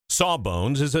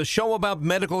Sawbones is a show about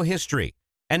medical history,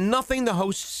 and nothing the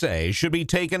hosts say should be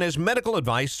taken as medical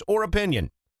advice or opinion.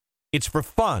 It's for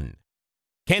fun.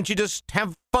 Can't you just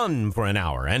have fun for an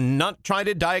hour and not try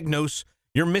to diagnose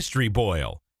your mystery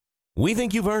boil? We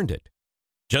think you've earned it.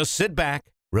 Just sit back,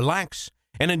 relax,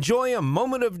 and enjoy a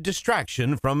moment of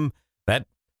distraction from that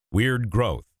weird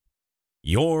growth.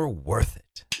 You're worth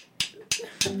it.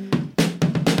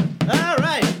 All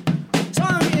right.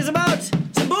 Song is about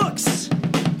some books.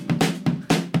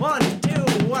 1, 2,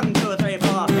 1, 2, 3,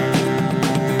 4.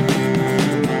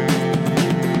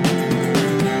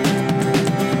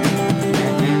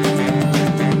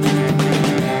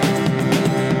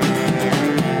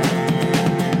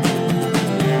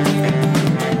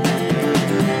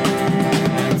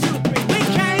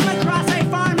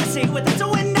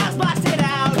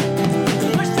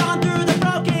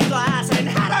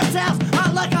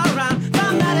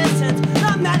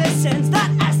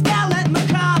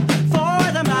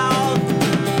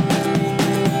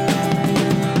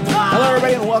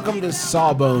 Welcome to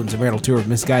Sawbones, a marital tour of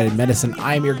misguided medicine.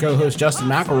 I'm your co-host, Justin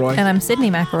McElroy. And I'm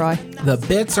Sydney McElroy. The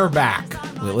bits are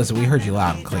back. Listen, we heard you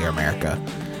loud and clear, America.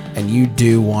 And you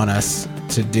do want us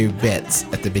to do bits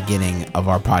at the beginning of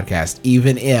our podcast,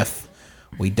 even if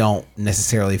we don't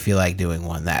necessarily feel like doing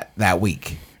one that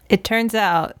week. It turns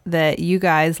out that you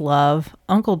guys love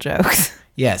uncle jokes.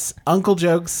 Yes, uncle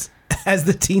jokes, as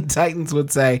the Teen Titans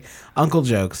would say, uncle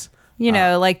jokes. You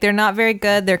know, like they're not very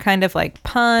good. They're kind of like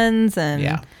puns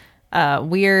and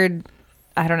weird,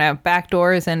 I don't know,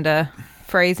 backdoors into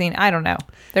phrasing. I don't know.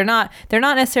 They're not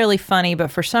necessarily funny,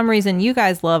 but for some reason you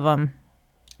guys love them.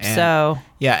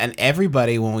 And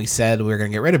everybody, when we said we were going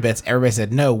to get rid of bits, everybody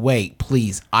said, no, wait,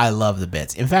 please, I love the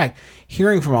bits. In fact,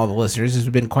 hearing from all the listeners has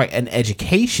been quite an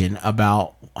education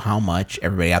about how much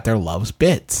everybody out there loves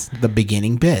bits, the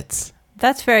beginning bits.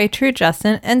 That's very true,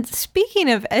 Justin. And speaking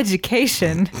of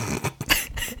education...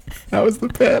 That was the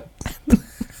bit. That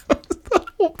was the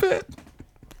whole bit.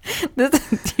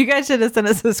 You guys should have sent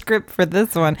us a script for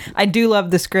this one. I do love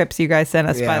the scripts you guys sent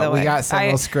us, by the way. We got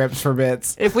several scripts for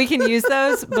bits. If we can use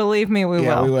those, believe me, we will.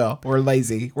 Yeah, we will. We're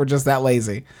lazy. We're just that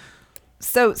lazy.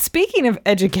 So, speaking of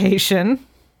education...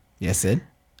 Yes, Sid?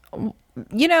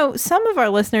 You know, some of our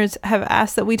listeners have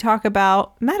asked that we talk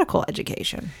about medical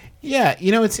education. Yeah,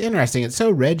 you know, it's interesting. It's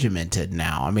so regimented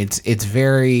now. I mean, it's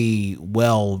very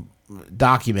well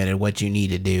documented what you need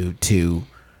to do to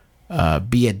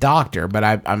be a doctor, but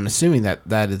I'm assuming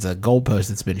that is a goalpost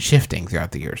that's been shifting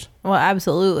throughout the years. Well,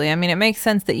 absolutely. I mean, it makes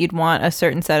sense that you'd want a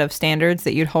certain set of standards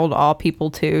that you'd hold all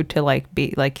people to like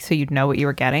be like, so you'd know what you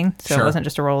were getting. So It wasn't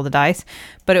just a roll of the dice,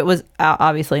 but it was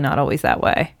obviously not always that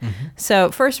way. Mm-hmm. So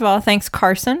first of all, thanks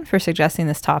Carson for suggesting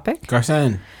this topic.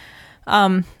 Carson.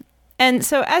 And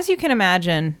so as you can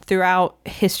imagine, throughout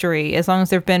history, as long as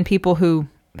there have been people who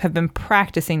have been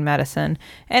practicing medicine,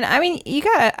 and I mean,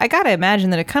 I gotta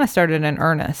imagine that it kind of started in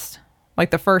earnest.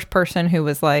 Like the first person who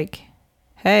was like,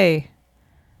 "Hey,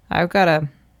 I got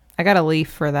a leaf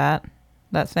for that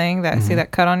thing. That see that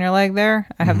cut on your leg there?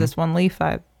 I have this one leaf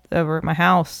over at my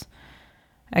house.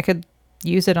 I could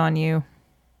use it on you."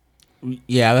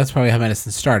 Yeah, that's probably how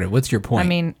medicine started. What's your point? I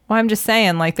mean, well, I'm just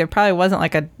saying, like, there probably wasn't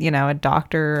like a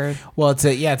doctor. Or, well,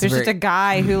 there's just a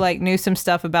guy who like knew some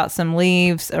stuff about some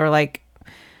leaves or like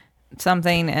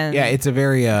something. And yeah, it's a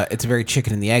very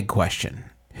chicken and the egg question.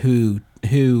 Who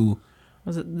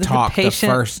was it? Taught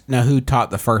who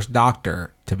taught the first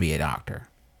doctor to be a doctor?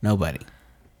 Nobody.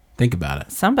 Think about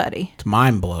it. Somebody. It's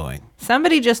mind blowing.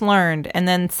 Somebody just learned, and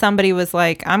then somebody was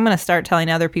like, "I'm going to start telling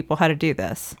other people how to do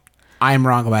this." I'm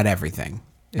wrong about everything.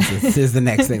 This is the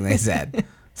next thing they said.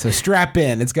 So strap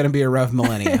in. It's going to be a rough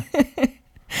millennia.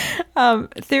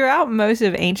 Throughout most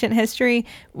of ancient history,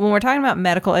 when we're talking about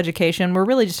medical education, we're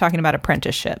really just talking about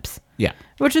apprenticeships. Yeah.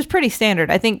 Which is pretty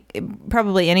standard. I think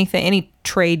probably any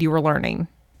trade you were learning,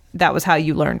 that was how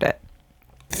you learned it.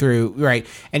 Right.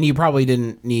 And you probably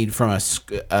didn't need from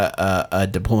a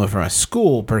diploma from a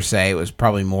school per se. It was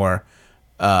probably more...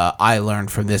 I learned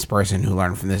from this person who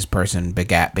learned from this person,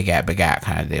 begat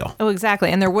kind of deal. Oh, exactly.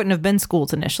 And there wouldn't have been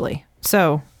schools initially.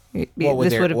 So what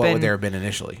would there have been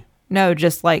initially? No,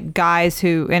 just like guys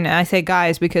who, and I say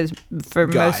guys because for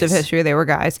most of history they were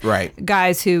guys. Right.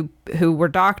 Guys who were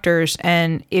doctors,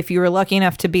 and if you were lucky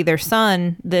enough to be their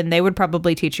son, then they would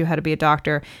probably teach you how to be a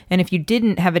doctor. And if you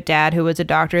didn't have a dad who was a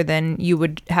doctor, then you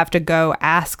would have to go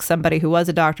ask somebody who was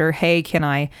a doctor, "Hey, can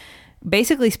I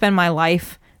basically spend my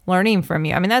life learning from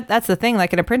you?" I mean, that's the thing.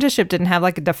 Like an apprenticeship didn't have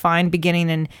like a defined beginning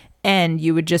and end.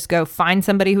 You would just go find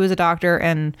somebody who was a doctor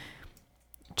and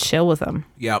chill with them.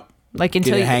 Yep. Like Get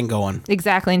until a hang going.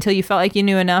 Exactly, until you felt like you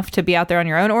knew enough to be out there on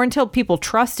your own, or until people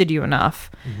trusted you enough,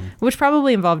 which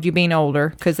probably involved you being older,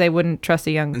 because they wouldn't trust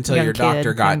a young Until young your kid,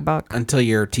 doctor young buck. until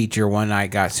your teacher one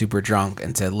night got super drunk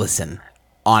and said, "Listen,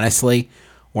 honestly,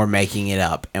 we're making it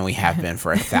up, and we have been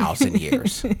for 1,000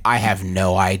 years. I have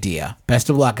no idea. Best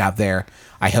of luck out there.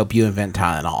 I hope you invent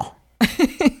Tylenol."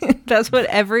 That's what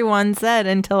everyone said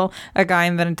until a guy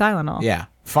invented Tylenol. Yeah.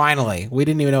 Finally, we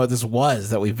didn't even know what this was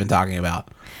that we've been talking about.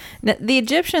 Now, the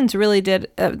Egyptians really did.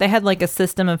 They had like a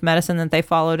system of medicine that they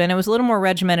followed, and it was a little more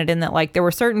regimented in that, like, there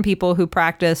were certain people who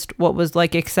practiced what was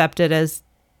like accepted as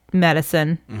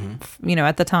medicine,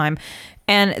 at the time,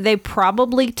 and they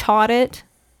probably taught it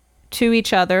to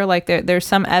each other. Like there's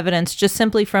some evidence just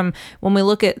simply from when we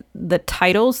look at the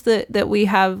titles that we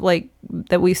have, like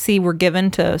that we see were given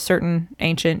to certain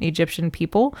ancient Egyptian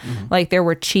people. Like there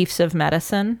were chiefs of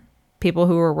medicine, people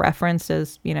who were referenced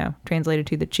as, translated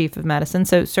to the chief of medicine.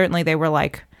 So certainly they were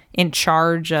like in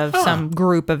charge of some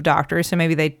group of doctors. So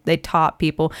maybe they taught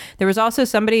people. There was also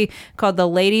somebody called the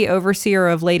Lady Overseer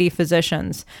of Lady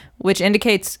Physicians, which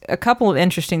indicates a couple of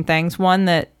interesting things. One,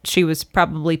 that she was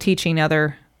probably teaching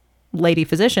other lady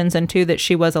physicians, and two, that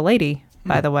she was a lady,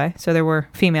 by the way. So there were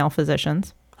female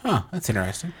physicians. Huh, that's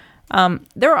interesting.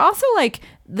 There were also like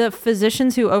the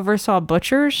physicians who oversaw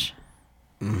butchers,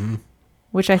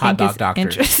 which I Hot think dog is doctors.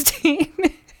 interesting.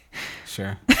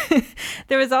 Sure.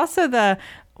 There was also the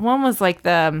one was like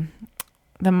the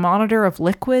monitor of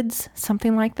liquids,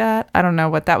 something like that. I don't know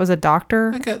what that was. A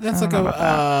doctor, That's like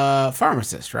a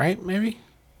pharmacist, right? Maybe?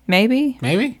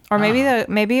 maybe, or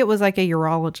maybe it was like a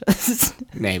urologist.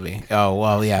 Maybe. Oh,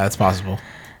 well, yeah, that's possible.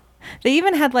 They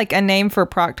even had like a name for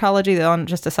proctology. On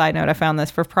just a side note, I found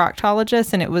this for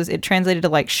proctologists, and it translated to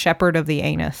like shepherd of the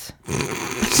anus.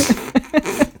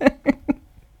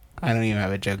 I don't even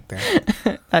have a joke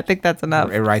there. I think that's enough.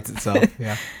 It writes itself.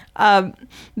 Yeah.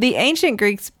 The ancient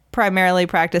Greeks primarily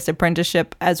practiced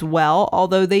apprenticeship as well,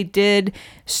 although they did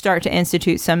start to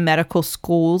institute some medical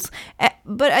schools.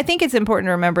 But I think it's important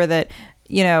to remember that,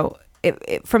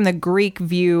 from the Greek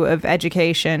view of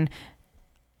education,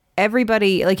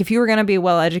 everybody, like if you were going to be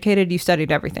well educated, you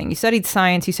studied everything. You studied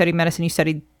science, you studied medicine, you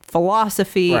studied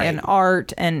philosophy and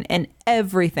art and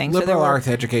everything. Liberal arts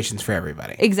education's for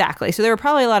everybody. Exactly. So there were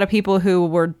probably a lot of people who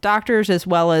were doctors as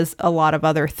well as a lot of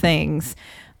other things.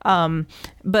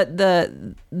 But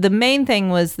the main thing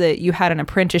was that you had an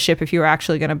apprenticeship if you were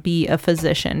actually going to be a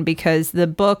physician, because the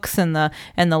books and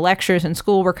the lectures in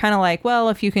school were kind of like, well,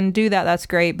 if you can do that, that's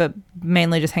great, but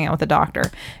mainly just hang out with a doctor.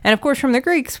 And of course, from the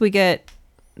Greeks, we get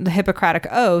the Hippocratic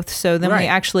Oath. So then we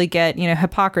actually get,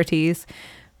 Hippocrates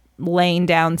laying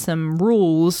down some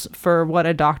rules for what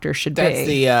a doctor should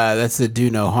be. That's the do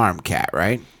no harm cat,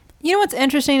 right? You know what's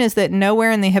interesting is that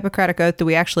nowhere in the Hippocratic Oath do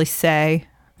we actually say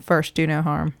first do no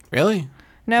harm. Really?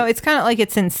 No, it's kind of like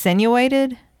it's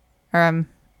insinuated, or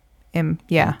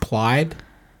Implied?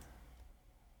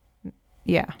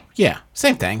 Yeah. Yeah,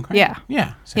 same thing. Right? Yeah.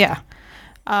 Yeah. Yeah.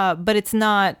 But it's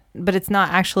not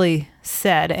actually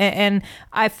said. And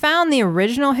I found the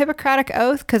original Hippocratic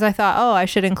Oath because I thought, I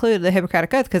should include the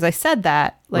Hippocratic Oath because I said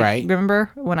that. Like, right. Remember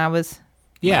when I was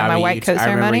my white coat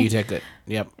ceremony? I remember you took it.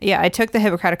 Yep. Yeah, I took the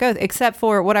Hippocratic Oath, except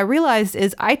for what I realized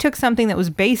is I took something that was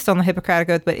based on the Hippocratic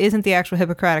Oath, but isn't the actual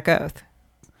Hippocratic Oath.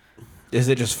 Is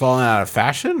it just falling out of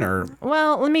fashion, or?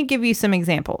 Well, let me give you some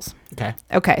examples. Okay.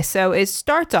 Okay, so it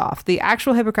starts off, the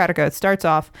actual Hippocratic Oath starts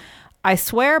off, I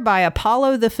swear by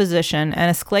Apollo the physician and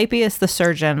Asclepius the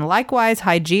surgeon, likewise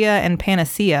Hygeia and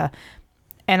Panacea,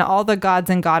 and all the gods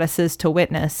and goddesses to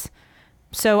witness.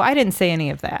 So I didn't say any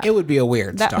of that. It would be a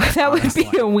weird start. That would be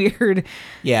a weird.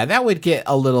 Yeah, that would get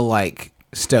a little like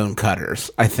stone cutters,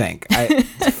 I think,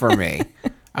 for me.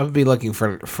 I would be looking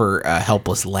for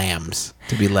helpless lambs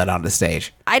to be led onto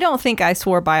stage. I don't think I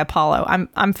swore by Apollo.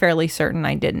 I'm fairly certain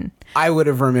I didn't. I would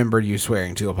have remembered you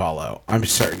swearing to Apollo. I'm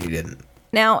certain you didn't.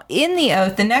 Now, in the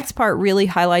oath, the next part really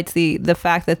highlights the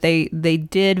fact that they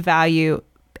did value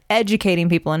educating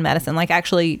people in medicine, like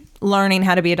actually learning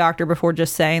how to be a doctor before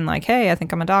just saying like, hey, I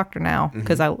think I'm a doctor now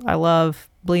because I love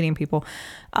bleeding people.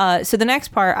 So the next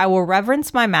part, I will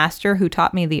reverence my master who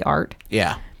taught me the art.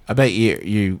 Yeah. I bet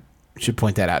you should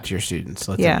point that out to your students.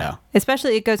 Let them know.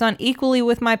 Especially it goes on, equally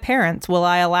with my parents, will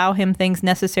I allow him things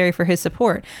necessary for his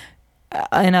support.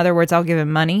 In other words, I'll give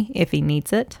him money if he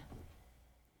needs it.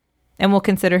 And we'll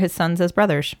consider his sons as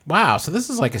brothers. Wow, so this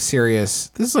is like a serious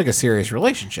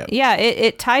relationship. Yeah,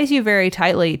 it ties you very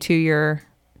tightly to your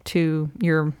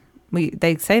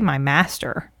they say my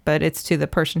master, but it's to the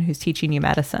person who's teaching you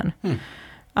medicine.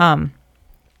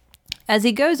 As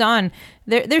he goes on,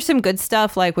 there's some good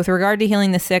stuff, like with regard to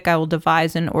healing the sick, I will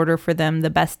devise and order for them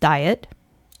the best diet.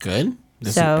 Good.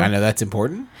 So- I know that's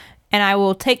important. And I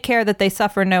will take care that they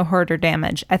suffer no hurt or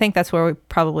damage. I think that's where we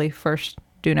probably first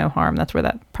do no harm. That's where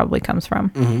that probably comes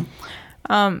from.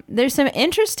 There's some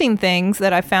interesting things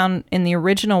that I found in the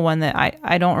original one that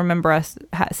I don't remember us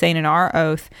saying in our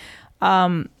oath.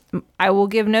 I will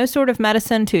give no sort of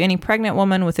medicine to any pregnant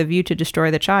woman with a view to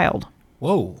destroy the child.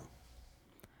 Whoa.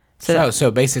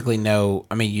 So basically, no.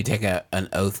 I mean, you take an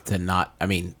oath to not. I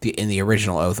mean, in the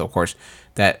original oath, of course,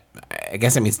 that I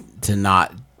guess it means to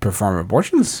not perform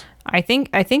abortions. I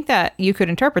think that you could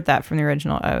interpret that from the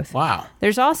original oath. Wow.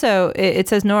 There's also it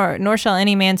says nor shall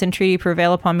any man's entreaty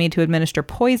prevail upon me to administer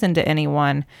poison to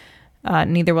anyone.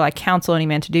 Neither will I counsel any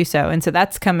man to do so. And so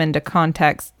that's come into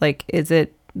context. Like, is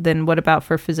it? Then what about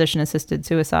for physician-assisted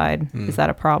suicide? Is that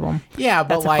a problem? Yeah,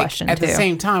 but That's a like question, at the too.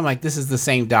 same time, like this is the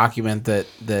same document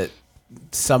that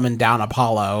summoned down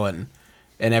Apollo and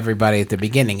everybody at the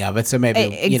beginning of it. So maybe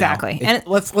Exactly. And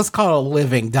let's call it a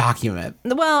living document.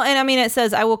 Well, and I mean, it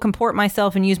says, I will comport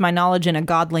myself and use my knowledge in a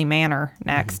godly manner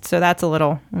next. So that's a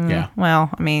little, Yeah. Well,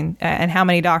 I mean, and how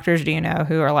many doctors do you know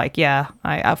who are like, yeah,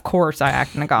 of course I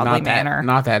act in a godly manner.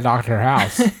 Not that Dr.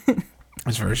 House.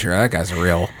 That's for sure. That guy's a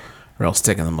real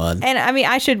stick in the mud. And I mean,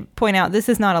 I should point out, this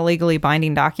is not a legally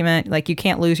binding document. Like, you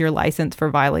can't lose your license for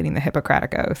violating the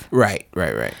Hippocratic Oath. Right.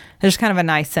 There's kind of a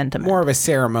nice sentiment. More of a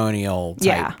ceremonial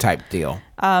type deal.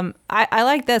 I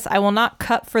like this. I will not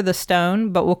cut for the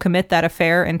stone, but will commit that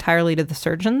affair entirely to the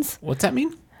surgeons. What's that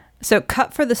mean? So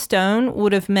cut for the stone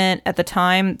would have meant at the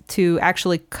time to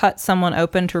actually cut someone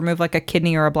open to remove like a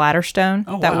kidney or a bladder stone.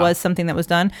 Oh, that wow. was something that was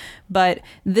done. But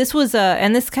this was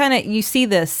and this kind of, you see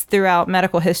this throughout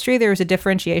medical history. There was a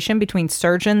differentiation between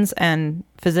surgeons and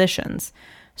physicians.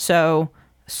 So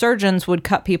surgeons would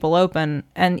cut people open,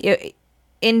 and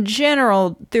in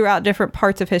general, throughout different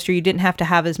parts of history, you didn't have to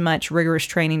have as much rigorous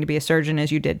training to be a surgeon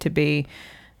as you did to be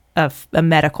a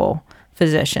medical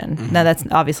physician. Now, that's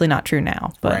obviously not true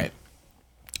now. But. Right.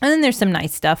 And then there's some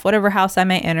nice stuff. Whatever house I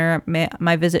may enter,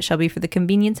 my visit shall be for the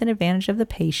convenience and advantage of the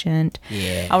patient.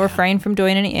 Yeah. I'll refrain from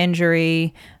doing any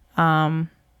injury, from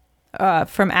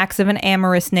acts of an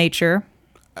amorous nature.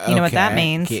 You know what that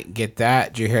means. Get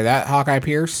that. Did you hear that, Hawkeye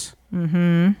Pierce?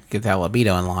 Mm-hmm. Get that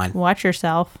libido in line. Watch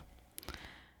yourself.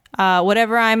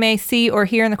 Whatever I may see or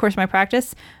hear in the course of my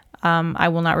practice, I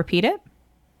will not repeat it.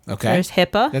 Okay. There's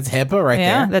HIPAA. That's HIPAA right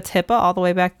Yeah, there. that's HIPAA all the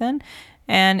way back then.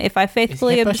 And if I Is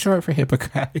faithfully... HIPAA short for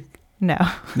Hippocratic? No.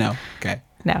 No. Okay.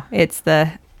 No, it's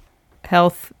the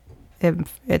health.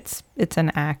 It's an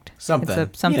act. Something.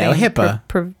 It's something. You know,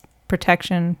 HIPAA.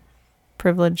 Protection,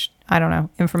 privilege. I don't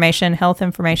know. Information, health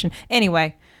information.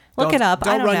 Anyway, look it up.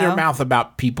 I don't run know. your mouth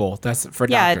about people. That's for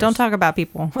Yeah, doctors. don't talk about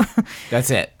people. That's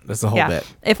it. That's the whole yeah.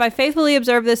 bit. If I faithfully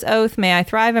observe this oath, may I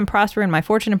thrive and prosper in my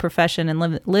fortune and profession, and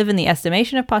live in the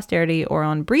estimation of posterity, or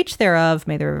on breach thereof,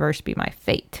 may the reverse be my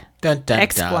fate. Dun, dun,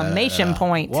 Exclamation dun.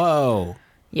 point. Whoa.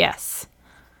 Yes.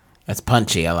 That's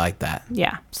punchy. I like that.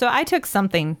 Yeah. So I took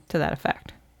something to that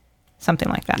effect. Something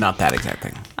like that. Not that exact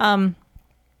thing.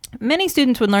 Many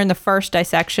students would learn the first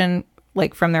dissection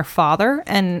like from their father,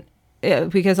 and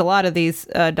because a lot of these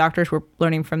doctors were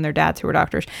learning from their dads who were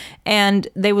doctors, and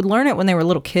they would learn it when they were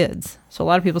little kids. So a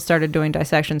lot of people started doing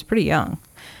dissections pretty young.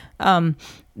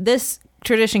 This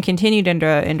tradition continued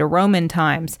into Roman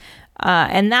times,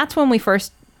 and that's when we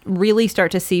first really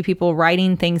start to see people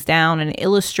writing things down and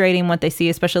illustrating what they see,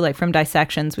 especially like from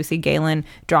dissections. We see Galen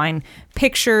drawing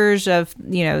pictures of,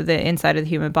 the inside of the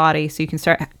human body, so you can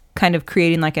start kind of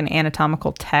creating like an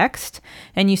anatomical text.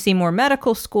 And you see more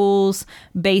medical schools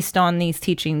based on these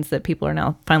teachings that people are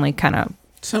now finally kind of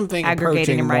Something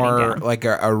aggregating approaching and writing more down. like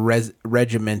a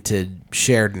regimented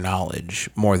shared knowledge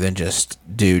more than just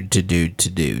dude to dude to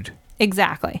dude.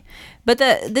 Exactly. But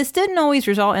this didn't always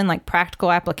result in like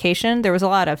practical application. There was a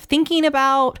lot of thinking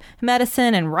about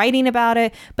medicine and writing about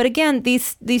it. But again,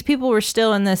 these people were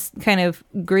still in this kind of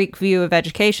Greek view of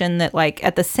education that like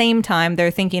at the same time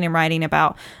they're thinking and writing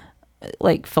about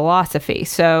like philosophy.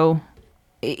 So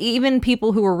even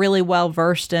people who were really well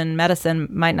versed in medicine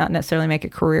might not necessarily make a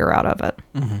career out of it.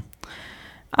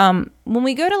 Mm-hmm. When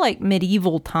we go to like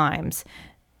medieval times,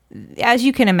 as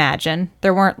you can imagine,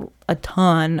 there weren't a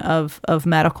ton of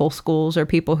medical schools or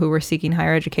people who were seeking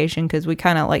higher education because we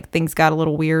kind of like things got a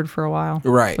little weird for a while.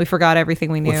 Right. We forgot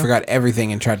everything we knew. We forgot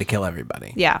everything and tried to kill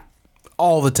everybody. Yeah.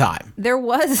 All the time. There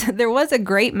was a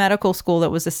great medical school that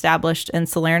was established in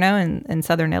Salerno in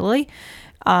southern Italy.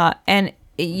 And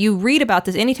you read about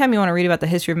this anytime you want to read about the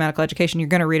history of medical education, you're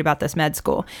going to read about this med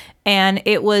school. And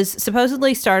it was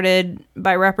supposedly started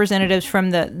by representatives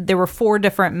from there were 4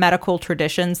 different medical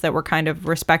traditions that were kind of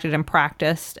respected and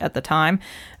practiced at the time.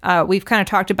 We've kind of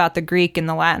talked about the Greek and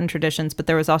the Latin traditions, but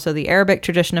there was also the Arabic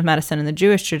tradition of medicine and the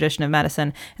Jewish tradition of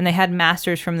medicine. And they had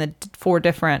masters from the 4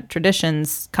 different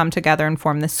traditions come together and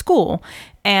form this school.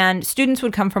 And students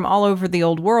would come from all over the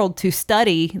old world to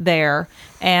study there.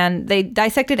 And they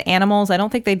dissected animals. I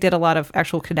don't think they did a lot of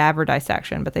actual cadaver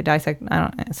dissection, but they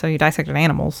so you dissected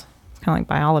animals. It's kind of like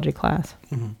biology class.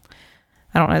 Mm-hmm.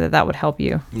 I don't know that would help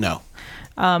you. No.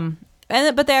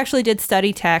 But they actually did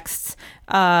study texts.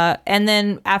 And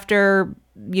then after,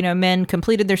 men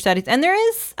completed their studies, and there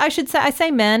is, I say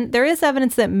men, there is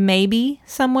evidence that maybe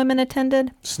some women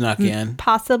attended. Snuck in.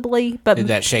 Possibly. But did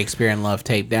that Shakespeare in Love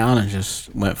tape down and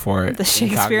just went for it. The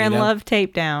Shakespeare in Love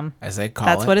tape down. As they call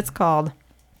it. That's what it's called.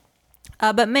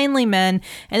 But mainly men.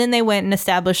 And then they went and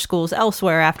established schools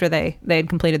elsewhere after they had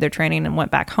completed their training and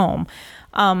went back home.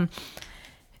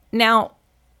 Now,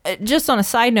 just on a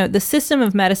side note, the system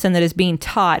of medicine that is being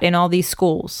taught in all these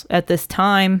schools at this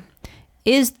time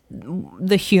is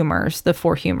the humors, the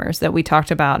 4 humors that we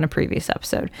talked about in a previous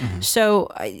episode. Mm-hmm.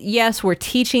 So, yes, we're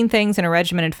teaching things in a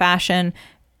regimented fashion.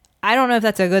 I don't know if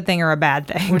that's a good thing or a bad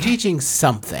thing. We're teaching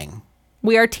something.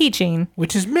 We are teaching.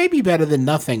 Which is maybe better than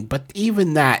nothing, but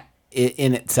even that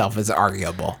in itself is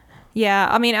arguable. Yeah,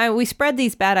 I mean, we spread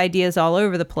these bad ideas all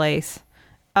over the place.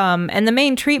 And the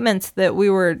main treatments that we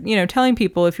were, telling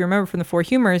people, if you remember from the 4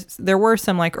 humors, there were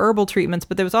some like herbal treatments,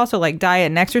 but there was also like diet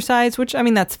and exercise, which, I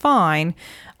mean, that's fine.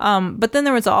 But then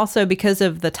there was also, because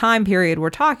of the time period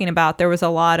we're talking about, there was a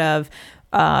lot of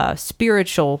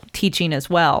spiritual teaching as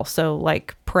well. So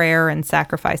like prayer and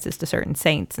sacrifices to certain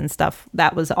saints and stuff,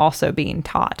 that was also being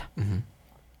taught. Mm-hmm.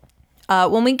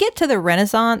 When we get to the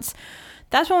Renaissance,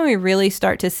 that's when we really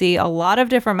start to see a lot of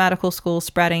different medical schools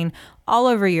spreading all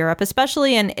over Europe,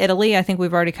 especially in Italy. I think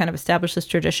we've already kind of established this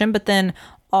tradition, but then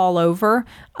all over.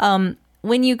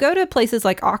 When you go to places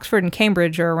like Oxford and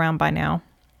Cambridge are around by now,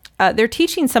 they're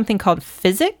teaching something called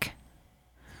physic,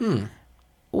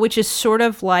 which is sort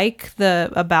of like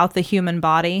about the human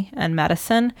body and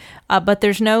medicine, but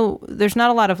there's not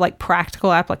a lot of like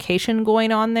practical application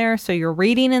going on there. So you're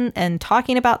reading and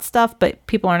talking about stuff, but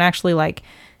people aren't actually like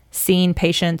seeing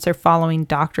patients or following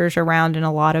doctors around in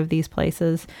a lot of these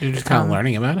places. You're just kind of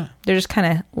learning about it. They're just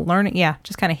kind of learning,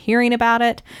 just kind of hearing about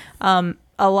it.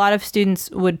 A lot of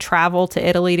students would travel to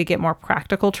Italy to get more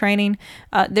practical training.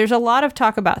 There's a lot of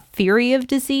talk about theory of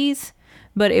disease,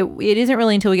 but it isn't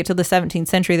really until we get to the 17th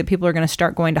century that people are going to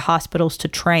start going to hospitals to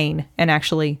train and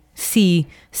actually see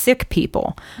sick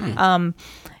people.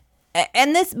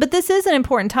 But this is an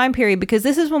important time period because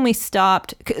this is when we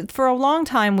stopped. For a long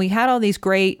time, we had all these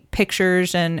great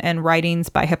pictures and writings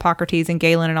by Hippocrates and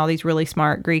Galen and all these really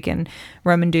smart Greek and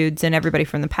Roman dudes and everybody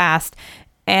from the past.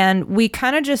 And we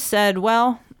kind of just said,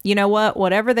 well, you know what?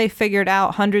 Whatever they figured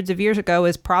out hundreds of years ago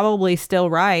is probably still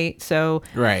right. So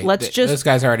those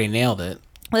guys already nailed it.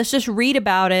 Let's just read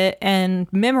about it and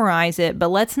memorize it, but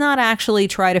let's not actually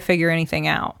try to figure anything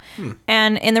out.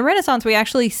 And in the Renaissance, we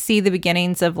actually see the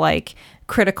beginnings of like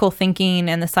critical thinking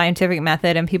and the scientific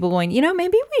method and people going,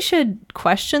 maybe we should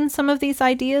question some of these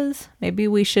ideas. Maybe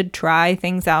we should try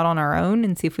things out on our own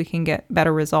and see if we can get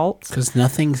better results. Because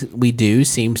nothing we do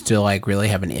seems to like really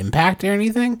have an impact or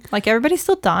anything. Like everybody's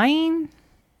still dying.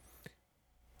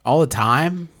 All the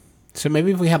time. So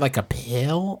maybe if we had like a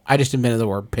pill. I just invented the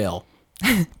word pill.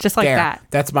 Just like that.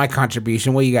 That's my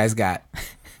contribution. What you guys got?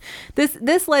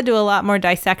 This led to a lot more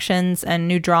dissections and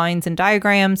new drawings and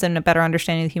diagrams and a better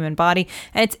understanding of the human body.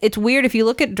 And it's weird if you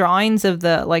look at drawings of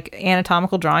the like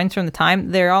anatomical drawings from the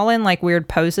time, they're all in like weird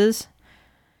poses.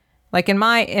 Like in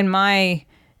my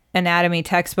anatomy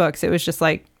textbooks, it was just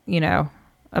like,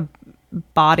 a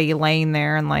body laying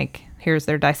there and like here's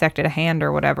their dissected hand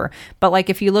or whatever. But like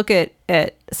if you look at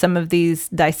some of these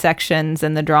dissections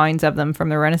and the drawings of them from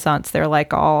the Renaissance, they're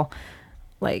like all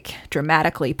like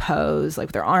dramatically posed, like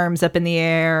with their arms up in the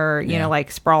air, or,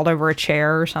 like sprawled over a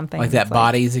chair or something. Like that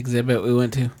bodies exhibit we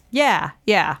went to? Yeah.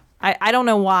 I don't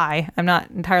know why. I'm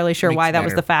not entirely sure why that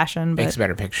was the fashion. But makes a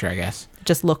better picture, I guess. It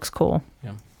just looks cool.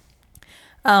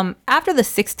 Yeah. After the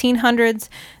 1600s,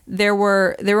 there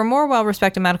were more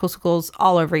well-respected medical schools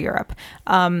all over Europe.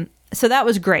 So that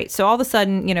was great. So all of a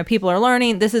sudden, people are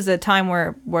learning. This is a time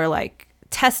where we're like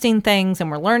testing things and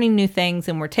we're learning new things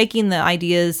and we're taking the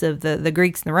ideas of the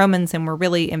Greeks and the Romans and we're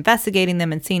really investigating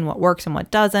them and seeing what works and what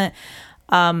doesn't.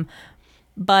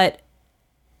 But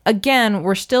again,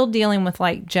 we're still dealing with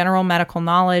like general medical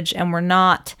knowledge and we're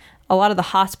not a lot of the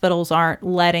hospitals aren't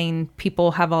letting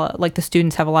people have the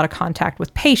students have a lot of contact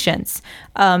with patients.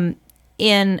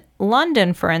 In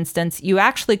London, for instance, you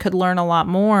actually could learn a lot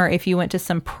more if you went to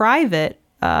some private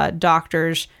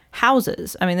doctors'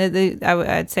 houses. I mean,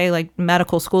 I'd say like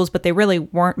medical schools, but they really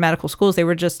weren't medical schools. They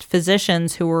were just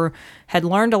physicians who had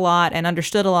learned a lot and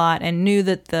understood a lot and knew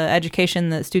that the education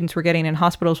that students were getting in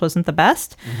hospitals wasn't the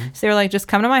best. So they were like, just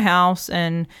come to my house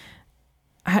and,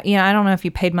 I don't know if you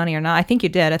paid money or not. I think you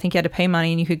did. I think you had to pay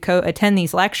money and you could attend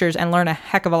these lectures and learn a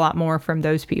heck of a lot more from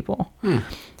those people.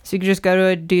 So you could just go to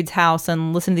a dude's house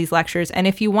and listen to these lectures. And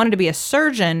if you wanted to be a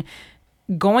surgeon,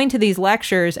 going to these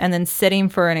lectures and then sitting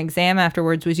for an exam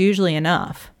afterwards was usually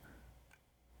enough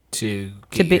you'd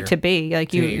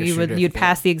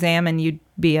pass the exam and you'd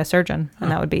be a surgeon and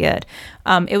that would be it.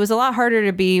 It was a lot harder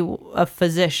to be a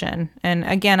physician. And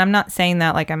again, I'm not saying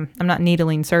that like I'm not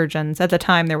needling surgeons. At the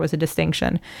time there was a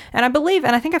distinction. And I believe,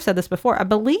 and I think I've said this before, I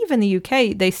believe in the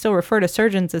UK they still refer to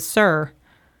surgeons as sir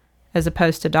as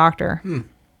opposed to doctor.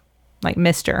 Like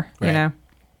Mr., Right.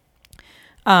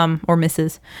 or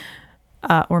Mrs.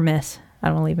 Or Miss. I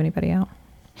don't want to leave anybody out.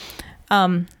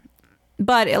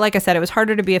 But like I said, it was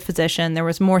harder to be a physician. There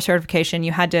was more certification.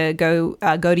 You had to go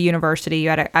to university. You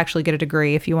had to actually get a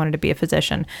degree if you wanted to be a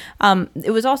physician.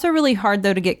 It was also really hard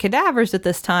though to get cadavers at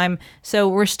this time. So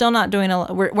we're still not doing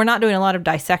we're not doing a lot of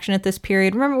dissection at this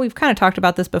period. Remember, we've kind of talked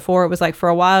about this before. It was like for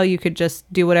a while you could just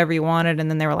do whatever you wanted, and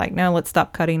then they were like, no, let's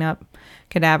stop cutting up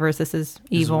cadavers. This is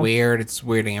evil. It's weird. It's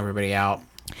weirding everybody out.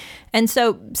 And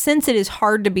so since it is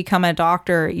hard to become a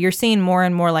doctor, you're seeing more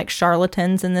and more like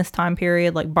charlatans in this time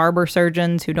period, like barber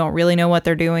surgeons who don't really know what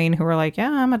they're doing, who are like,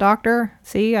 yeah, I'm a doctor.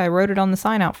 See, I wrote it on the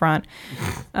sign out front.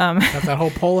 Got that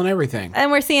whole poll and everything. And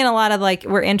we're seeing a lot of like,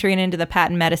 we're entering into the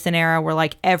patent medicine era where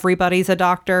like everybody's a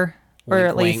doctor, or Wink,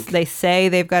 at least wink. they say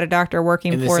they've got a doctor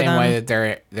working In the for same them. way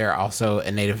that they're also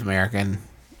a Native American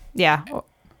Yeah.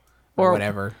 or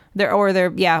whatever.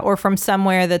 Or from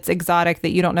somewhere that's exotic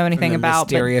that you don't know anything the about,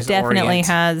 but mysterious definitely Orient.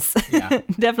 has Yeah.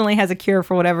 definitely has a cure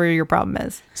for whatever your problem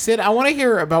is. Sid, I want to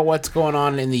hear about what's going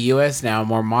on in the U.S. now,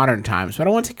 more modern times, but I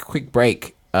want to take a quick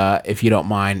break, if you don't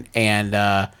mind, and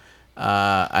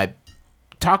I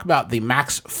talk about the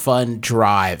Max Fun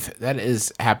Drive that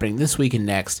is happening this week and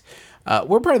next.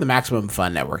 We're part of the Maximum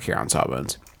Fun Network here on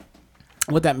Sawbones.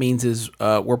 What that means is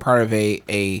we're part of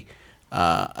a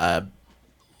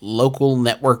local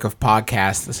network of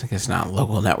podcasts. I guess not a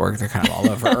local network. They're kind of all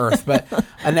over Earth, but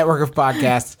a network of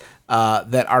podcasts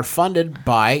that are funded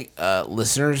by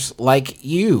listeners like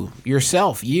you,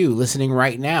 yourself, you listening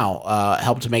right now,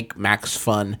 help to make Max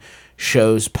Fun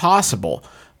shows possible.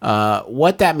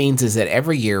 What that means is that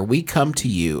every year we come to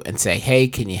you and say, hey,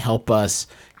 can you help us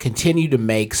continue to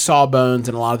make Sawbones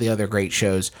and a lot of the other great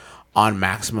shows on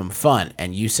Maximum Fun?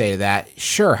 And you say to that,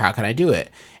 sure, how can I do it?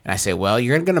 And I say, well,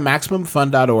 you're going to go to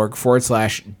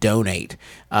MaximumFun.org/donate.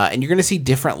 And you're going to see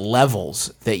different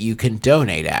levels that you can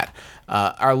donate at.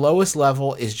 Our lowest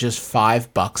level is just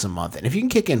 $5 a month. And if you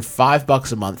can kick in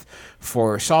 $5 a month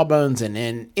for Sawbones and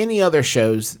in any other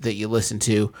shows that you listen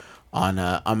to on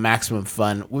Maximum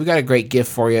Fun, we've got a great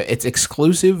gift for you. It's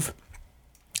exclusive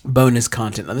bonus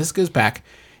content. Now, this goes back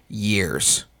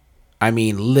years. I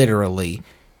mean, literally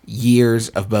years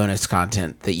of bonus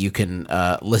content that you can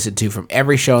listen to from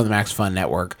every show on the Max Fun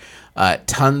Network.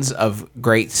 Tons of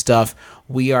great stuff.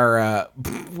 We are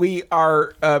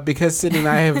because Sydney and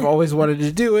I have always wanted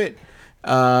to do it.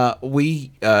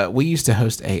 We used to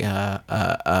host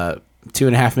a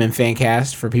 2.5 Men fan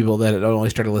cast for people that had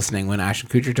only started listening when Ashton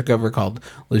Kutcher took over, called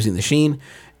Losing the Sheen.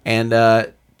 And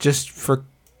just for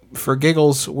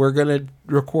giggles, we're gonna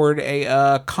record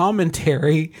a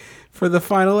commentary for the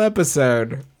final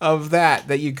episode of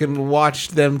that you can watch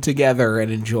them together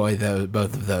and enjoy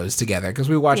both of those together, because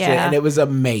we watched it and it was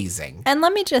amazing. And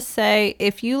let me just say,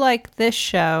 if you like this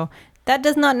show, that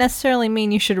does not necessarily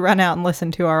mean you should run out and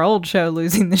listen to our old show,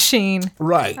 Losing the Sheen.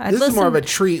 Right. This is more of a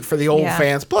treat for the old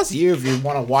fans, plus you if you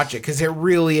want to watch it, because it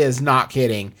really is, not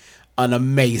kidding, an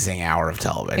amazing hour of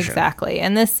television. Exactly.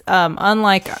 And this,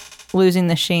 unlike Losing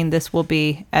the Sheen, this will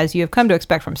be, as you have come to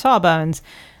expect from Sawbones,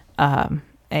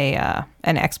 an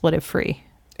expletive-free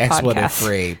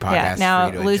Expletive-free podcast. Yeah. Now,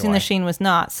 for you to Losing enjoy. the Sheen was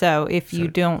not. So if you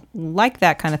don't like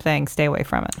that kind of thing, stay away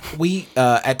from it. We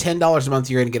at $10 a month,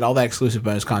 you're going to get all that exclusive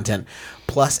bonus content,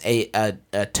 plus a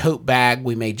tote bag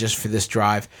we made just for this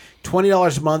drive.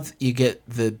 $20 a month, you get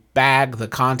the bag, the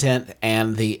content,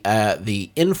 and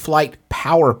the in-flight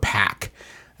power pack.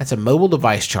 That's a mobile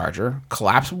device charger,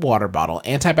 collapsible water bottle,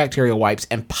 antibacterial wipes,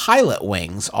 and pilot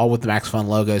wings, all with the Max Fun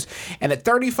logos. And at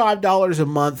 $35 a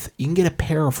month, you can get a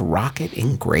pair of rocket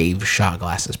engraved shot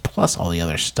glasses, plus all the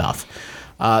other stuff.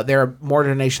 There are more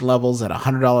donation levels at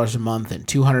 $100 a month and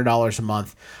 $200 a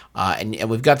month. And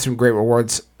we've got some great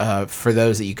rewards for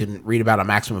those that you can read about on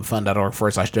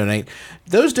MaximumFun.org/donate.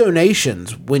 Those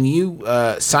donations, when you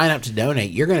sign up to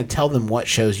donate, you're going to tell them what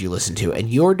shows you listen to, and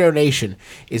your donation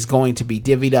is going to be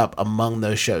divvied up among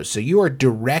those shows. So you are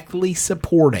directly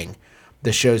supporting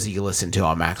the shows that you listen to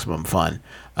on Maximum Fun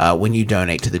when you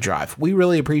donate to the drive. We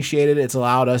really appreciate it. It's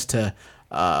allowed us to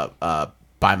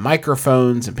buy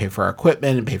microphones and pay for our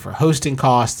equipment and pay for hosting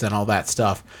costs and all that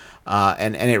stuff.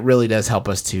 And it really does help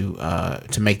us to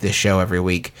make this show every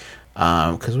week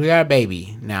because we got a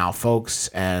baby now, folks,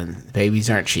 and babies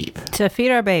aren't cheap. To feed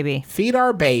our baby. Feed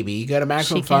our baby. Go to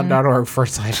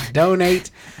MaximumFun.org/donate.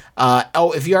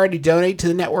 If you already donate to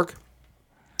the network,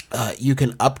 you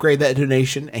can upgrade that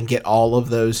donation and get all of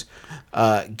those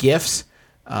gifts.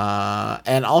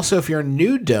 And also, if you're a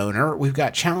new donor, we've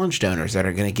got challenge donors that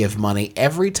are going to give money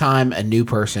every time a new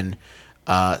person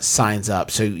signs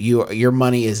up. So your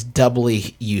money is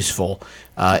doubly useful.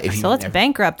 Let's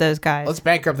bankrupt those guys. Let's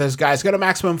bankrupt those guys. Go to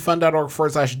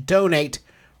MaximumFun.org/donate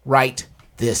right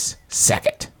this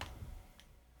second.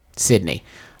 Sydney.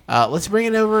 Let's bring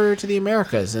it over to the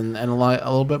Americas and a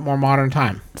little bit more modern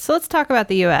time. So let's talk about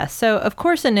the U.S. So, of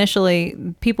course, initially,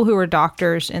 people who were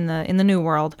doctors in the New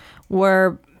World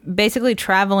were basically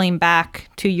traveling back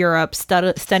to Europe,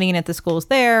 studying at the schools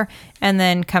there, and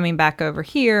then coming back over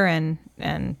here and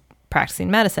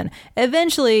practicing medicine.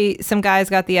 Eventually, some guys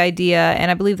got the idea, and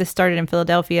I believe this started in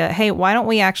Philadelphia, hey, why don't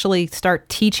we actually start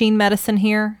teaching medicine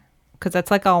here? Because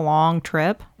that's like a long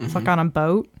trip. It's like on a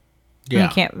boat. Yeah.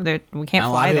 We can't fly there yet. A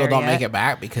lot of people don't make it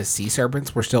back because sea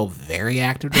serpents were still very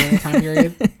active during the time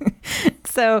period.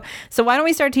 So why don't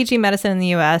we start teaching medicine in the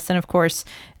U.S.? And of course,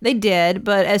 they did.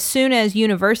 But as soon as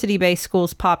university-based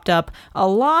schools popped up, a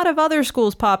lot of other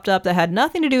schools popped up that had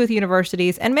nothing to do with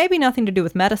universities and maybe nothing to do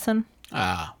with medicine.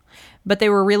 But they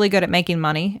were really good at mamaking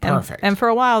money. Perfect. And for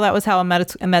a while, that was how a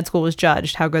med school was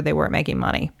judged, how good they were at making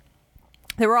money.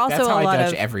 There were also That's how a lot I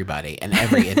judge of everybody and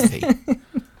every entity.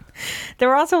 There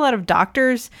were also a lot of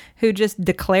doctors who just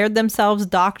declared themselves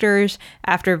doctors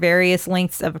after various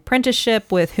lengths of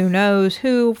apprenticeship with who knows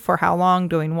who, for how long,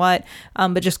 doing what,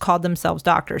 but just called themselves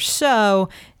doctors. So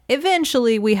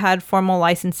eventually we had formal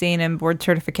licensing and board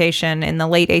certification in the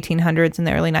late 1800s and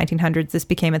the early 1900s. This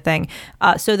became a thing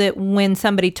so that when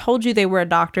somebody told you they were a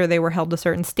doctor, they were held to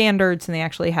certain standards and they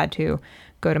actually had to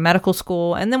go to medical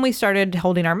school. And then we started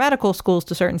holding our medical schools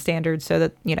to certain standards so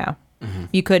that,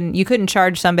 you couldn't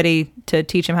charge somebody to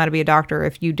teach them how to be a doctor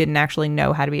if you didn't actually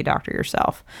know how to be a doctor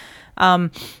yourself.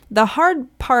 The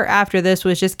hard part after this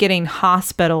was just getting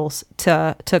hospitals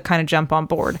to kind of jump on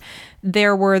board.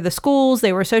 There were the schools,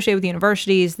 they were associated with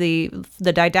universities, the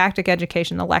didactic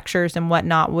education, the lectures and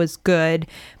whatnot was good,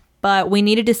 but we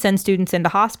needed to send students into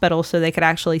hospitals so they could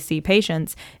actually see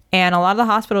patients. And a lot of the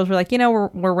hospitals were like, we're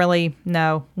really,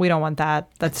 no, we don't want that.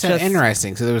 That's so just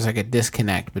interesting. So there was like a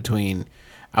disconnect between,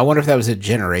 I wonder if that was a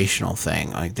generational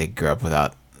thing. Like they grew up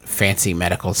without fancy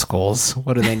medical schools.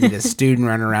 What do they need a student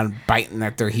running around biting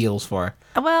at their heels for?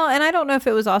 Well, and I don't know if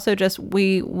it was also just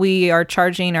we are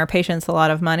charging our patients a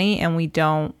lot of money and we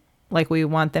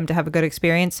want them to have a good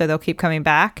experience, so they'll keep coming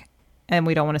back, and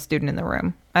we don't want a student in the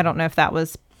room. I don't know if that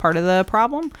was part of the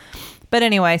problem. But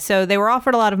anyway, so they were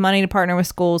offered a lot of money to partner with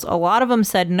schools. A lot of them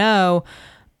said no,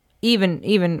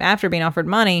 even after being offered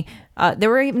money.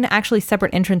 There were even actually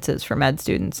separate entrances for med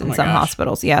students in some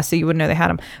hospitals. Yeah, so you wouldn't know they had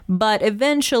them. But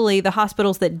eventually, the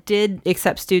hospitals that did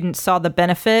accept students saw the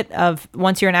benefit of,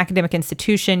 once you're an academic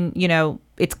institution,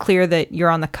 it's clear that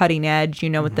you're on the cutting edge. You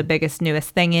know what the biggest,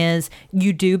 newest thing is.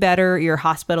 You do better. Your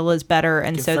hospital is better.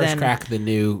 And You so first then crack the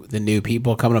new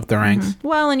people coming up the ranks.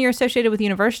 Well, and you're associated with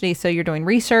universities, so you're doing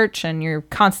research and you're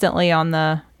constantly on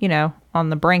the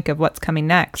brink of what's coming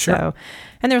next. Sure. So,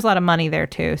 and there's a lot of money there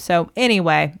too. So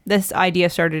anyway, this idea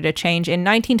started to change. In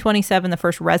 1927, the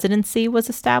first residency was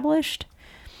established,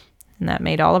 and that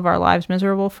made all of our lives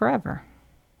miserable forever.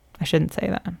 I shouldn't say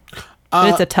that.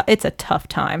 But it's a tough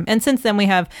time. And since then we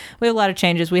have a lot of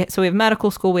changes. We have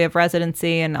medical school, we have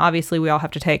residency, and obviously we all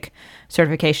have to take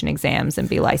certification exams and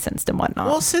be licensed and whatnot.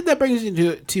 Well, Sid, that brings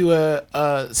me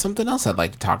to something else I'd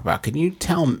like to talk about. Can you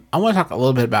tell me, I want to talk a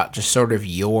little bit about just sort of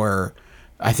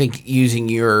using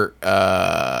your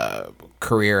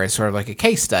career as sort of like a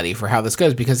case study for how this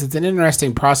goes, because it's an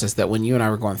interesting process that when you and I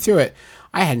were going through it,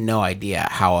 I had no idea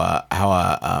how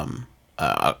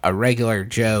a regular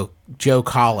Joe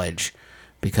College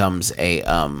becomes a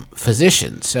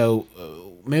physician. So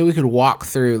maybe we could walk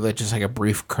through just like a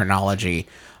brief chronology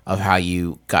of how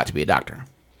you got to be a doctor.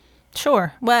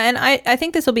 Sure. Well, and I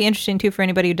think this will be interesting too for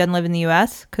anybody who doesn't live in the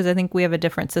U.S. because I think we have a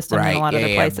different system in a lot of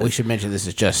other places. We should mention this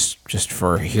is just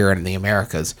for here in the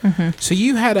Americas. So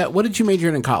you had what did you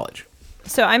major in college?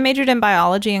 So I majored in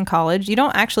biology in college. You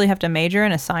don't actually have to major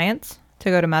in a science to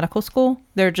go to medical school.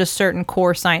 There are just certain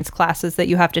core science classes that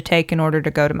you have to take in order to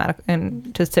go to medical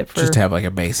and to sit for. Just to have like a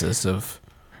basis of.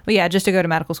 Well, yeah, just to go to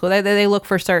medical school. They look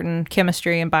for certain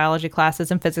chemistry and biology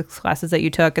classes and physics classes that you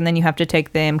took, and then you have to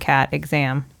take the MCAT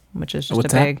exam, which is just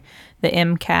What's that? the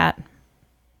MCAT.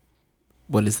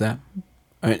 What is that?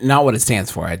 I mean, not what it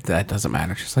stands for. That doesn't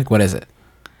matter. Just like, what is it?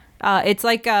 It's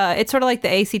like it's sort of like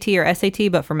the ACT or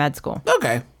SAT, but for med school.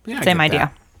 Okay. Yeah, I Same get idea.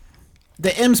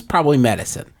 that. The M's probably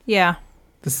medicine. Yeah.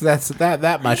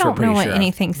 That much we're don't pretty know what sure.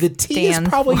 anything The T is stands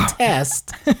probably for.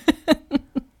 test.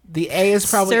 The A is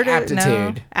probably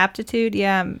aptitude. No. Aptitude,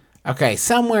 yeah. Okay,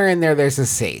 somewhere in there, there's a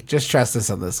C. Just trust us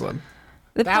on this one.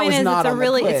 The That point was is, not it's on the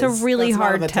a quiz. really That's not on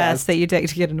hard the test test. that you take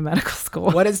to get into medical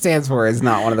school. What it stands for is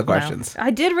not one of the No. questions.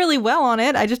 I did really well on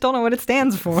it. I just don't know what it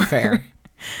stands for. Fair.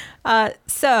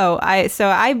 So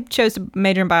I chose to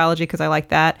major in biology because I like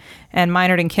that, and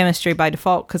minored in chemistry by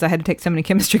default because I had to take so many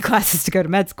chemistry classes to go to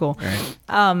med school.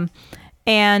 Right.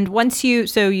 And once you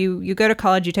go to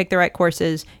college, you take the right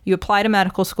courses, you apply to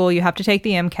medical school, you have to take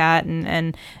the MCAT,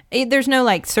 and there's no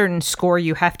like certain score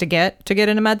you have to get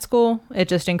into med school. It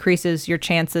just increases your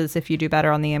chances if you do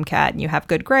better on the MCAT and you have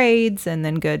good grades and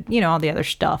then good, all the other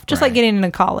stuff. Just like Right. getting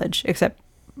into college, except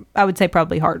I would say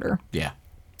probably harder. Yeah.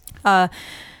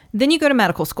 Then you go to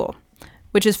medical school,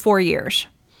 which is 4 years.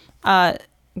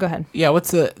 Go ahead. Yeah,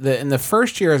 what's in the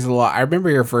first year is a lot. I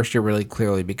remember your first year really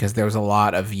clearly because there was a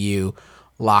lot of you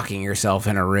locking yourself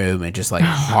in a room and just like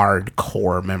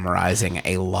hardcore memorizing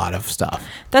a lot of stuff.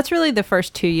 That's really the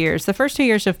first 2 years. The first 2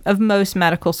 years of most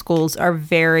medical schools are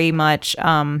very much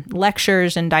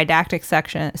lectures and didactic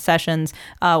sessions.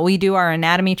 We do our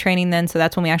anatomy training then, so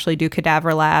that's when we actually do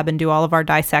cadaver lab and do all of our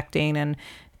dissecting and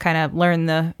kind of learn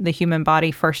the human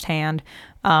body firsthand.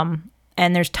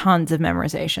 And there's tons of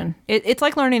memorization. It's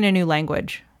like learning a new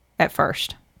language at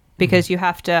first because you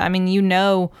have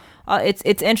to,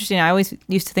 it's interesting. I always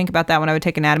used to think about that when I would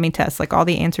take anatomy tests. Like all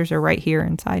the answers are right here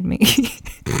inside me.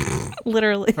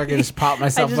 Literally. If I could just pop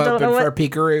myself I just don't open know for what- a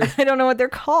peekaroo. I don't know what they're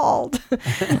called.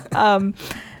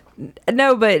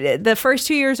 No, but the first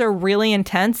 2 years are really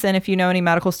intense. And if you know any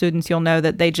medical students, you'll know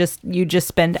that you just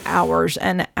spend hours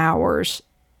and hours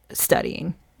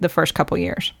studying the first couple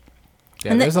years.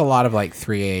 Yeah, there's a lot of like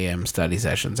 3 a.m. study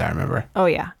sessions, I remember. Oh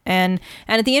yeah. And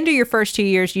at the end of your first 2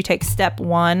 years, you take step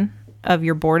 1 of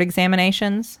your board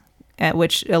examinations,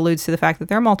 which alludes to the fact that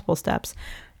there are multiple steps.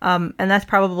 And that's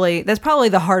probably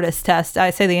the hardest test. I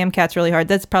say the MCAT's really hard.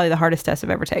 That's probably the hardest test I've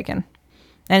ever taken.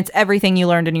 And it's everything you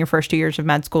learned in your first 2 years of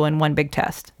med school in one big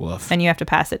test. Woof. And you have to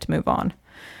pass it to move on.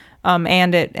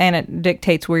 And it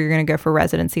dictates where you're going to go for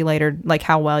residency later, like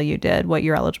how well you did, what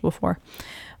you're eligible for.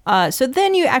 So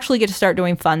then you actually get to start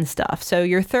doing fun stuff. So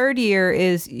your third year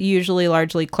is usually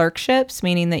largely clerkships,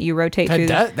 meaning that you rotate through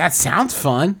That sounds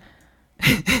fun.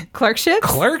 clerkships.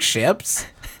 Clerkships.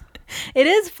 It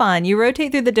is fun. You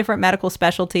rotate through the different medical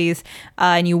specialties,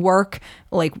 and you work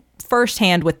like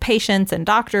firsthand with patients and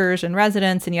doctors and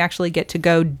residents, and you actually get to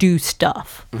go do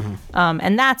stuff.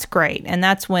 And that's great. And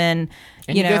that's when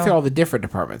And you go through all the different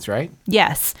departments, right?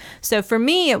 Yes. So for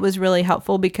me, it was really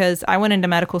helpful because I went into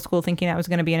medical school thinking I was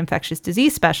going to be an infectious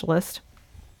disease specialist.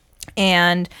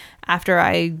 And after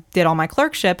I did all my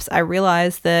clerkships, I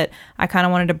realized that I kind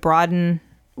of wanted to broaden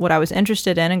what I was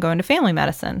interested in and go into family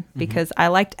medicine because I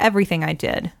liked everything I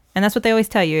did. And that's what they always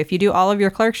tell you. If you do all of your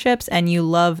clerkships and you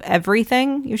love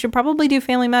everything, you should probably do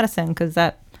family medicine because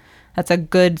that's a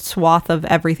good swath of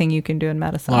everything you can do in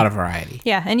medicine. A lot of variety.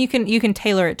 Yeah, and you can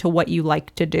tailor it to what you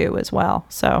like to do as well.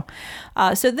 So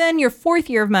then your fourth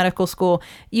year of medical school,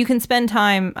 you can spend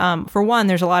time. For one,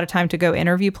 there's a lot of time to go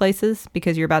interview places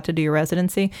because you're about to do your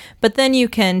residency. But then you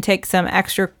can take some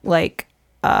extra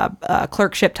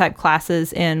clerkship type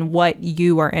classes in what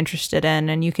you are interested in,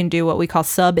 and you can do what we call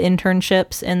sub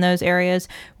internships in those areas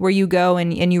where you go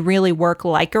and you really work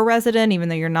like a resident, even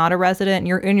though you're not a resident.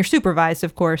 And you're supervised,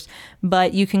 of course,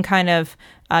 but you can kind of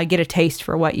get a taste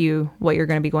for what you're going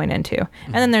to be going into.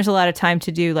 And then there's a lot of time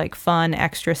to do like fun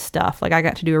extra stuff. Like I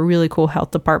got to do a really cool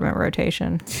health department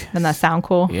rotation. Doesn't that sound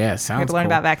cool? Yeah, I got sounds to learn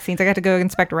cool. about vaccines. I got to go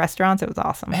inspect restaurants. It was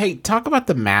awesome. Hey, talk about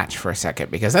the match for a second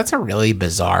because that's a really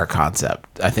bizarre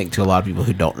concept, I think, to a lot of people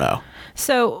who don't know.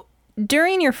 So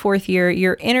during your fourth year,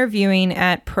 you're interviewing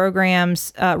at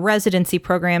programs, residency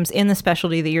programs in the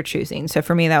specialty that you're choosing. So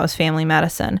for me, that was family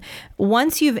medicine.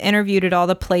 Once you've interviewed at all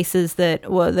the places that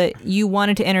you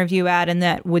wanted to interview at and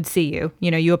that would see you,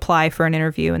 you apply for an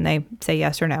interview and they say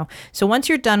yes or no. So once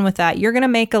you're done with that, you're going to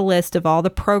make a list of all the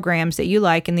programs that you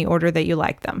like in the order that you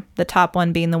like them. The top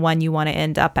one being the one you want to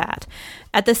end up at.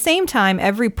 At the same time,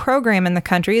 every program in the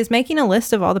country is making a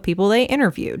list of all the people they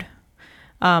interviewed.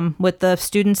 With the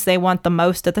students they want the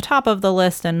most at the top of the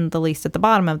list and the least at the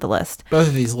bottom of the list. Both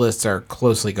of these lists are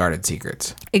closely guarded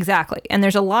secrets. Exactly. And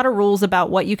there's a lot of rules about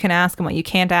what you can ask and what you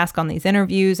can't ask on these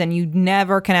interviews. And you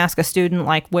never can ask a student,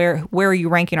 like, where are you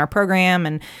ranking our program?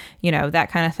 And,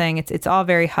 that kind of thing. It's all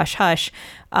very hush-hush.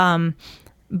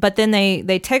 But then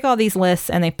they take all these lists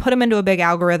and they put them into a big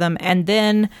algorithm. And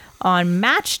then on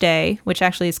match day, which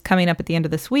actually is coming up at the end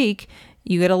of this week,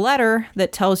 you get a letter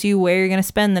that tells you where you're going to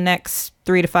spend the next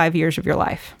 3 to 5 years of your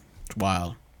life. It's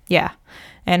wild. Yeah.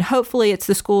 And hopefully it's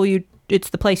it's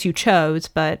the place you chose,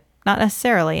 but not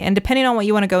necessarily. And depending on what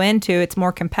you want to go into, it's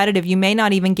more competitive. You may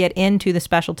not even get into the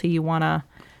specialty you want to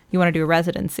do a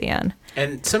residency in.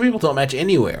 And some people don't match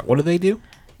anywhere. What do they do?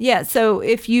 Yeah, so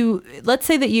let's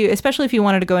say that especially if you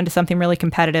wanted to go into something really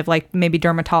competitive, like maybe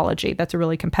dermatology, that's a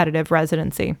really competitive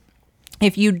residency.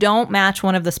 If you don't match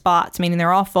one of the spots, meaning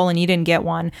they're all full and you didn't get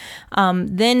one,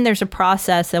 then there's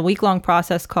a week-long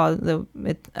process called,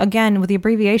 again, with the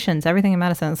abbreviations, everything in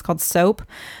medicine, it's called SOAP.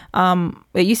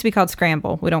 It used to be called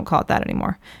Scramble. We don't call it that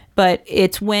anymore. But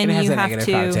it's when it has you a have negative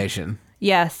to... connotation.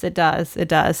 Yes, it does. It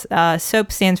does.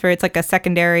 SOAP stands for, it's like a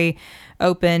secondary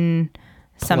open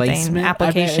something, Placement,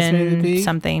 application,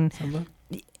 something.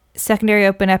 Secondary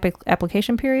open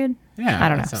application period? Yeah. I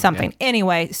don't know. Something. Yeah.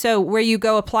 Anyway, so where you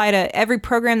go apply to every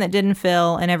program that didn't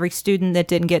fill and every student that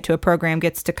didn't get to a program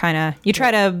gets to you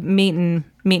try to meet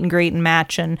and greet and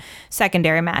match and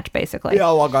secondary match, basically. Yeah,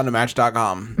 I'll log on to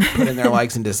Match.com. Put in their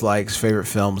likes and dislikes, favorite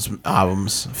films,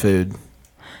 albums, food.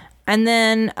 And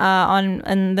then,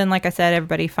 like I said,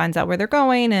 everybody finds out where they're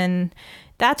going, and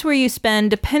that's where you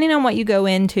spend, depending on what you go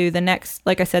into, the next,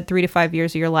 like I said, 3 to 5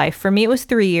 years of your life. For me, it was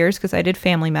 3 years because I did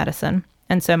family medicine.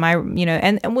 And so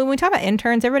and when we talk about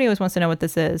interns, everybody always wants to know what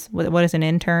this is. What is an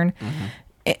intern?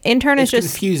 Mm-hmm. Intern is just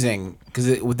confusing because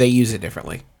they use it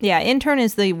differently. Yeah, intern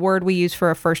is the word we use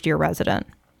for a first-year resident.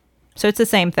 So it's the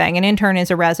same thing. An intern is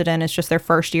a resident. It's just their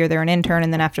first year. They're an intern,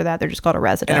 and then after that, they're just called a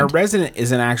resident. And a resident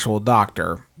is an actual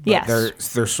doctor. But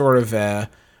yes. They're sort of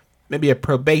maybe a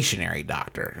probationary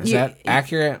doctor. Is that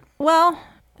accurate? Well,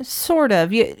 sort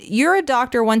of. You're a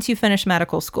doctor once you finish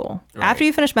medical school. Right. After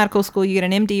you finish medical school, you get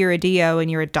an MD or a DO, and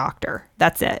you're a doctor.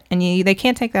 That's it. And they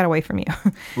can't take that away from you.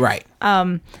 Right.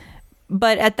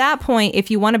 But at that point,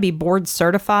 if you want to be board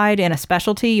certified in a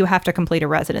specialty, you have to complete a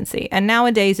residency. And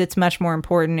nowadays, it's much more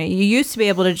important. You used to be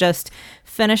able to just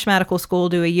finish medical school,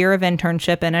 do a year of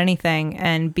internship in anything,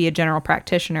 and be a general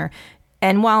practitioner.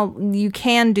 And while you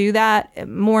can do that,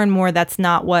 more and more, that's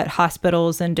not what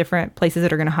hospitals and different places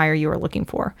that are going to hire you are looking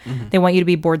for. Mm-hmm. They want you to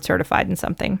be board certified in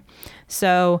something.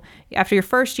 So after your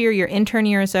first year, your intern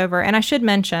year is over. And I should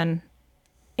mention,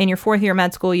 in your fourth year of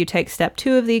med school, you take step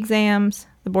 2 of the exams,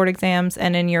 the board exams.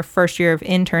 And in your first year of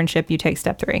internship, you take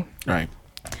step 3. Right.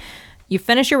 You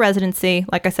finish your residency.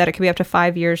 Like I said, it could be up to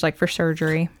 5 years, like for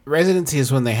surgery. Residency is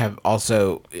when they have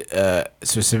also,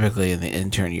 specifically in the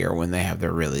intern year, when they have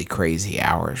their really crazy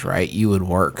hours, right? You would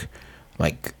work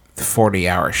like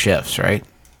 40-hour shifts, right?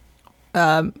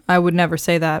 I would never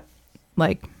say that,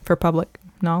 like, for public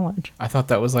knowledge. I thought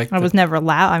that was like... I was never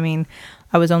allowed. I mean,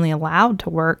 I was only allowed to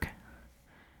work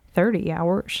 30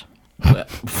 hours.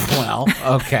 Well,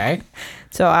 okay.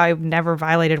 So I never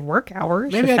violated work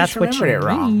hours. Maybe if I that's just what you remembered it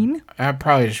wrong. mean. I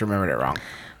probably just remembered it wrong.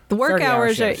 The work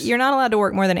hours you're not allowed to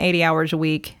work more than 80 hours a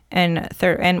week, and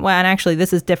actually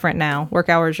this is different now. Work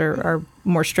hours are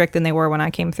more strict than they were when I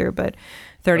came through, but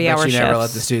 30 hour shifts. You never let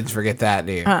the students forget that,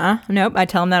 do you? Nope. I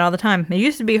tell them that all the time. It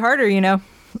used to be harder,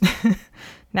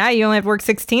 Now you only have to work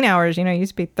 16 hours. It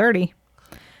used to be 30.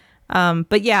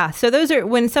 But yeah, so those are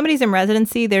when somebody's in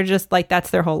residency, they're just like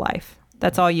that's their whole life.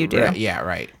 That's all you do. Right, yeah,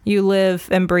 right. You live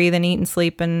and breathe and eat and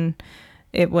sleep, and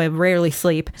it would rarely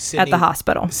sleep at the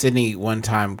hospital. Sydney one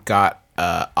time got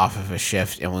off of a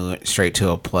shift, and we went straight to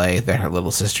a play that her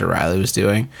little sister Riley was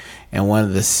doing. And one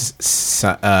of the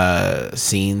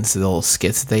scenes, the little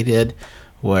skits that they did,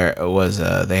 where it was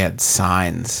they had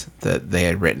signs that they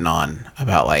had written on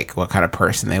about like what kind of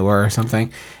person they were or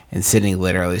something. And Sydney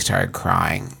literally started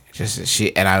crying.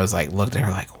 And I was like, looked at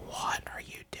her like, what are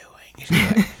you doing? And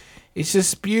she's like, it's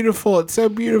just beautiful. It's so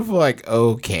beautiful. Like,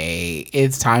 okay,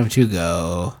 it's time to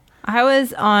go. I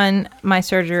was on my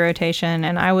surgery rotation,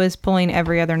 and I was pulling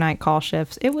every other night call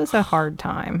shifts. It was a hard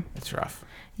time. It's rough.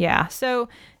 Yeah. So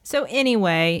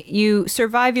anyway, you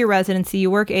survive your residency. You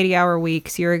work 80-hour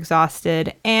weeks. You're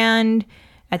exhausted, and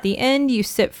at the end, you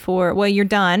sit for you're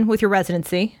done with your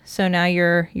residency. So now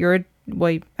you've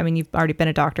already been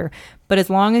a doctor, but as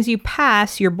long as you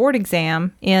pass your board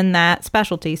exam in that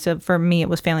specialty, so for me it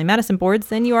was family medicine boards,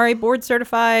 then you are a board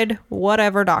certified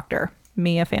whatever doctor.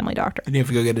 Me, a family doctor. And you have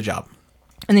to go get a job.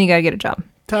 And then you got to get a job.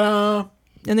 Ta-da!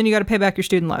 And then you got to pay back your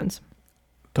student loans.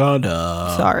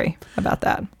 Ta-da! Sorry about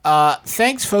that.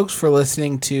 Thanks, folks, for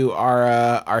listening to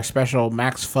our special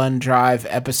Max Fun Drive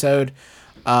episode.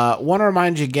 Want to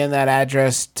remind you again that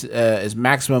address is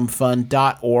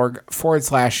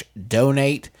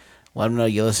MaximumFun.org/donate. Let them know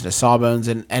you listen to Sawbones.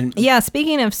 And yeah,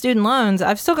 speaking of student loans,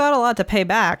 I've still got a lot to pay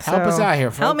back. Help us out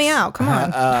here, folks. Help me out. Come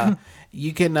on.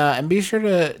 You can, and be sure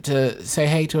to say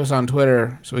hey to us on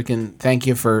Twitter so we can thank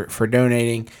you for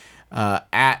donating.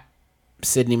 At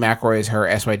Sydney McElroy is her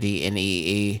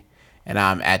SYDNEE, and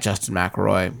I'm at Justin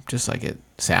McElroy, just like it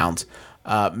sounds.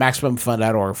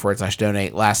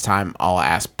 MaximumFun.org/donate. Last time, I'll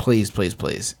ask, please,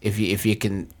 if you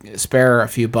can spare a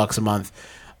few bucks a month,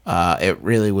 it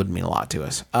really would mean a lot to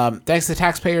us. Thanks to the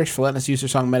taxpayers for letting us use their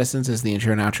song Medicines as the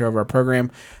intro and outro of our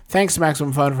program. Thanks to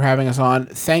Maximum Fun for having us on.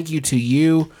 Thank you to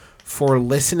you for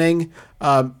listening.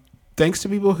 Thanks to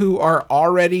people who are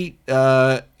already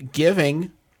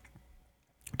giving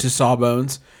to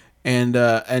Sawbones and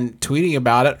tweeting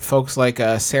about it. Folks like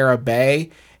Sarah Bay,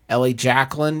 Ellie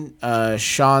Jacqueline,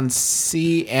 Sean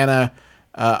C., Anna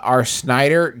R.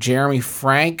 Snyder, Jeremy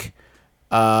Frank,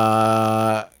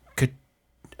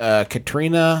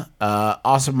 Katrina,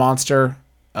 Awesome Monster,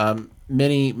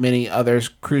 many others,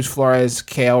 Cruz Flores,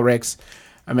 KL Ricks,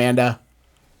 Amanda,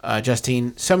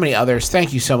 Justine, so many others.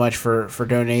 Thank you so much for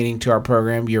donating to our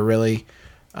program. You're really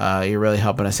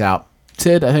helping us out.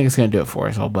 Sid, I think it's going to do it for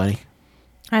us, old buddy.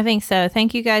 I think so.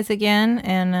 Thank you guys again,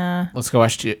 and let's go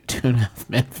watch 2.5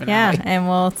 Men finale. Yeah, and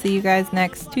we'll see you guys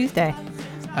next Tuesday.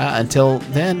 Until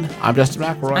then, I'm Justin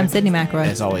McElroy. I'm Sydney McElroy.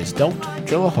 As always, don't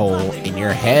drill a hole in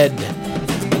your head.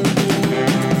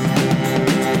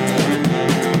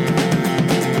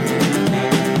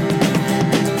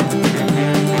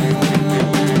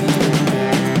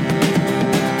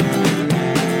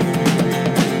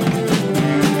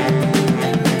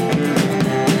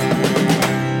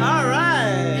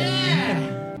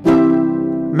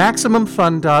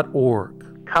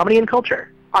 MaximumFun.org. Comedy and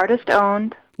culture. Artist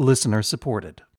owned. Listener supported.